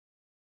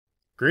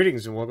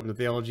Greetings and welcome to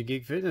Theology,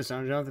 Geek, Fitness.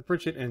 I'm Jonathan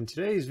Pritchett, and in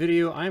today's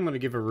video I'm going to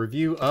give a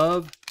review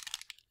of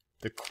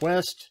the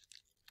Quest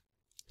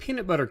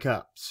Peanut Butter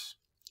Cups.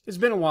 It's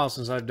been a while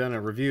since I've done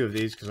a review of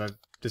these because I've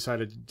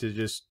decided to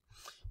just,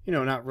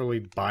 not really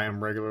buy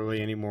them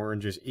regularly anymore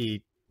and just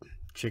eat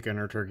chicken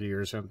or turkey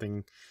or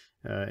something,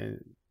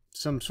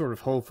 some sort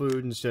of whole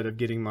food instead of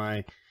getting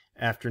my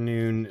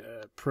afternoon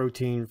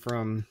protein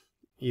from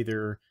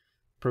either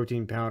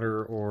protein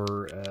powder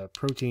or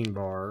protein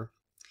bar.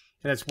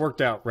 And it's worked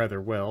out rather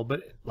well,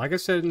 but like I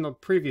said in the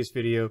previous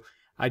video,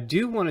 I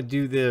do want to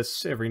do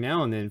this every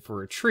now and then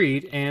for a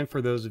treat, and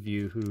for those of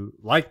you who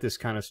like this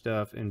kind of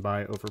stuff and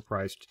buy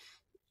overpriced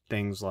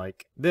things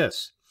like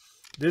this.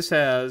 This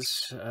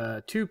has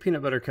 2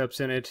 peanut butter cups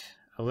in it,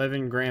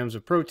 11 grams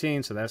of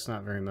protein, so that's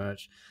not very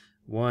much,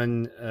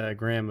 1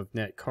 gram of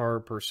net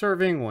carb per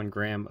serving, 1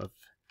 gram of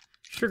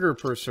sugar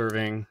per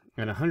serving,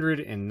 and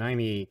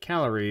 190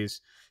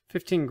 calories,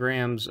 15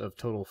 grams of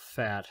total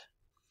fat.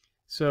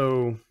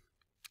 So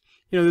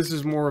this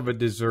is more of a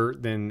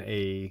dessert than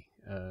a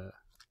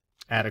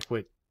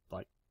adequate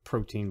like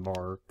protein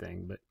bar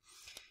thing, but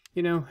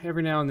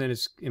every now and then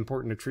it's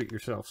important to treat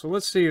yourself. So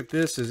let's see if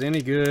this is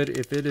any good,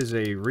 if it is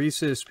a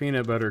Reese's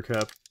peanut butter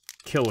cup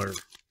killer.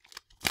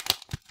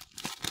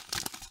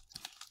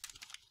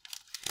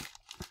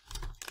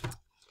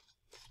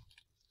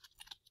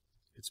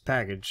 It's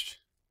packaged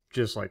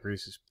just like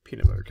Reese's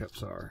peanut butter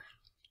cups are.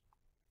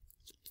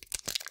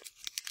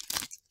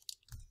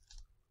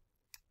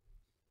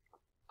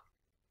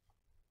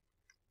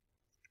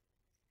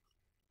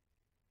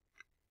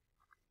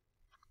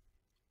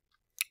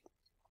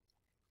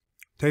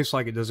 Tastes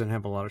like it doesn't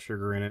have a lot of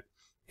sugar in it.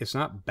 It's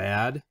not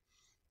bad,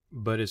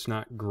 but it's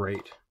not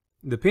great.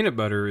 The peanut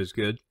butter is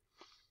good,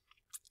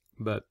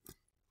 but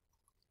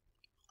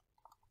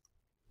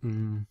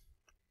the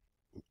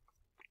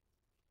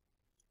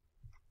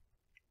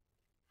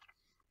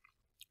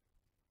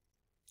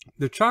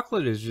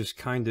chocolate is just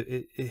kind of,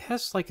 it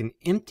has like an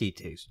empty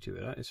taste to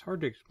it. It's hard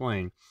to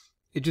explain.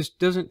 It just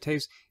doesn't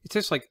taste, it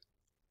tastes like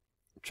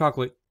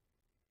chocolate,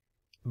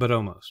 but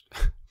almost.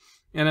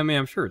 And I mean,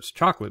 I'm sure it's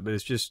chocolate, but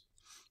it's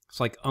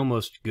like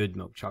almost good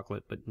milk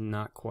chocolate, but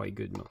not quite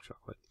good milk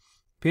chocolate.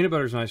 Peanut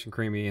butter is nice and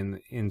creamy in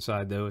the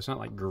inside, though. It's not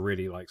like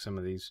gritty like some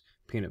of these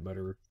peanut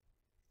butter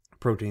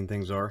protein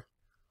things are.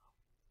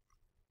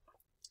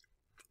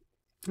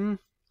 I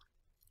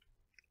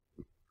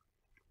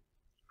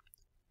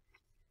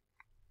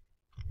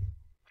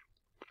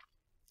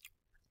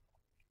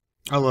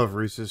love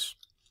Reese's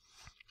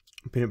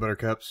peanut butter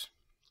cups,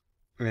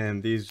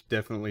 and these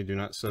definitely do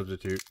not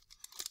substitute.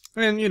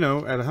 And,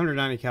 at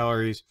 190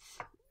 calories,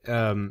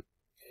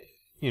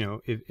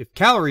 if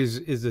calories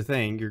is the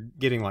thing, you're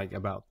getting like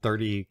about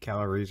 30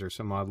 calories or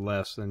some odd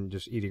less than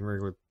just eating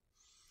regular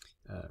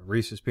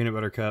Reese's peanut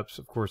butter cups.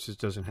 Of course, this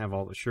doesn't have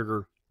all the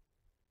sugar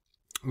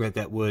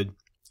that would.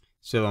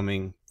 So, I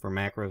mean, for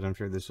macros, I'm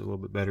sure this is a little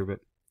bit better,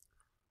 but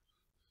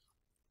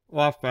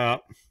off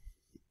that.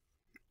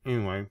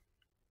 Anyway.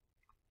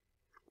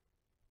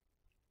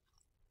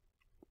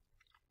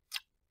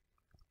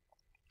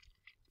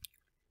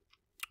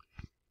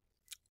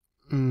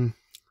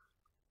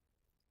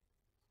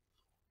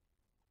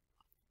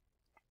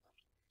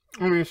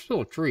 I mean, it's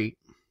still a treat.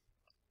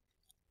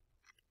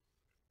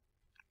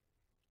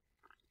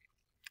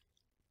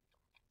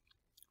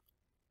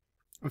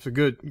 It's a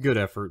good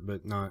effort,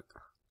 but not.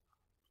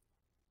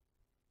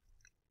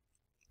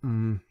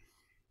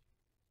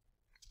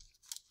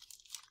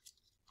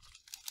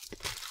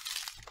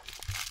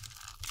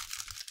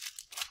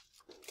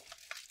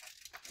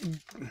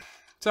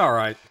 It's all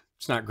right.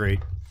 It's not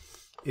great.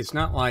 It's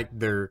not like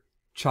their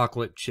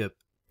chocolate chip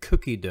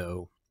cookie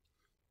dough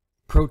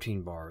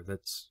protein bar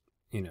that's,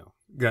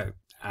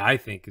 I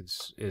think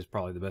is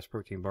probably the best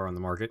protein bar on the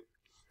market.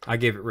 I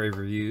gave it rave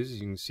reviews.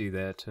 You can see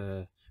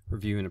that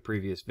review in a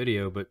previous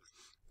video, but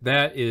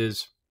that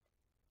is,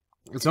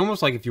 it's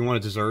almost like if you want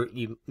a dessert,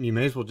 you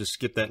may as well just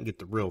skip that and get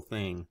the real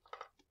thing.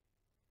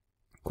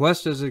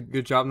 Quest does a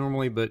good job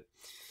normally, but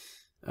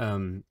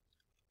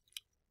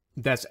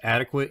that's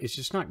adequate. It's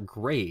just not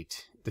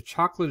great. The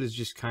chocolate is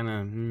just kind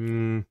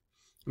of,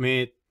 I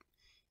mean,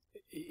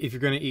 if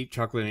you're going to eat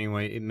chocolate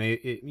anyway,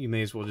 you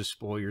may as well just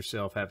spoil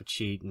yourself, have a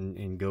cheat,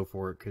 and go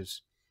for it,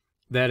 because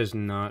that is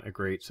not a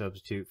great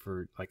substitute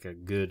for like a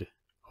good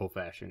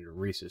old-fashioned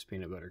Reese's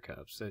peanut butter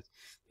cups that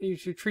you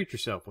should treat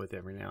yourself with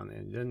every now and then.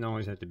 It doesn't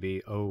always have to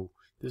be, oh,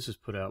 this is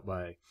put out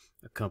by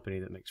a company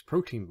that makes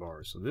protein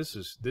bars, so this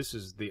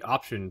is the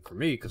option for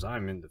me because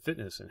I'm into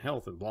fitness and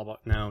health and blah blah.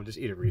 No, just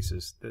eat a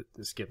Reese's.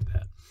 Skip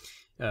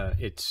that.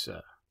 It's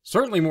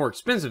certainly more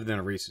expensive than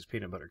a Reese's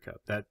peanut butter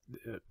cup.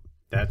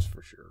 That's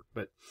for sure.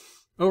 But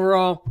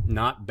overall,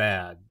 not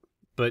bad.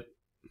 But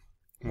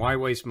why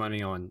waste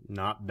money on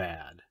not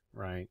bad,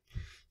 right?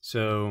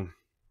 So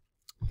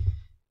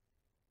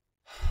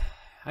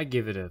I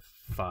give it a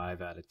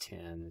 5 out of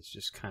 10. It's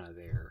just kind of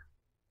there.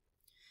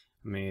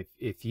 I mean,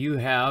 if you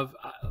have,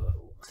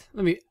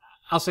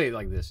 I'll say it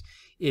like this.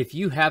 If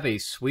you have a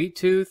sweet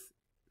tooth,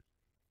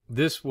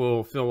 this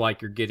will feel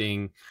like you're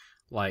getting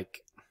like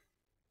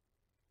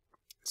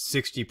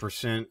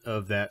 60%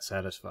 of that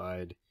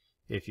satisfied.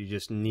 If you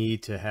just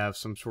need to have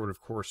some sort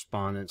of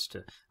correspondence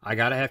to, I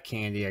gotta have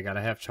candy, I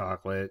gotta have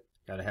chocolate,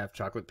 gotta have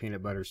chocolate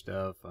peanut butter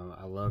stuff.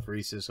 I love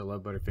Reese's, I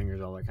love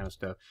Butterfingers, all that kind of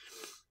stuff.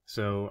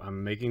 So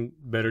I'm making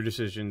better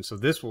decisions. So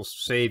this will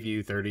save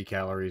you 30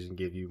 calories and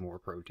give you more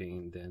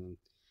protein than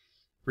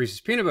Reese's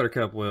Peanut Butter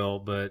Cup will,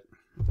 but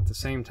at the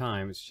same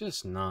time, it's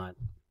just not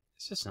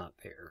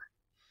there.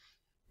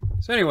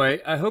 So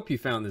anyway, I hope you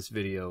found this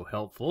video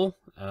helpful.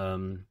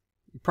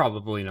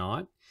 Probably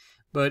not.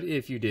 But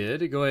if you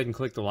did, go ahead and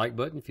click the like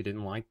button. If you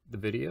didn't like the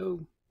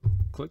video,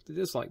 click the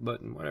dislike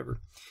button, whatever.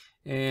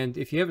 And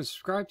if you haven't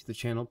subscribed to the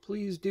channel,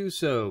 please do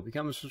so.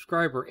 Become a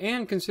subscriber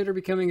and consider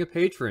becoming a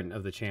patron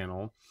of the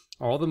channel.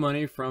 All the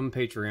money from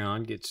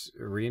Patreon gets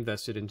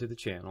reinvested into the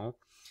channel.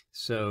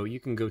 So you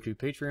can go to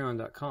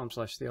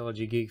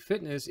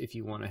patreon.com/theologygeekfitness if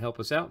you want to help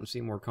us out and see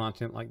more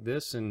content like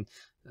this and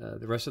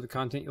the rest of the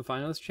content you'll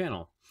find on this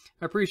channel.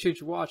 I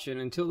appreciate you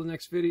watching. Until the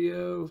next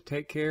video,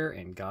 take care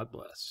and God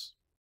bless.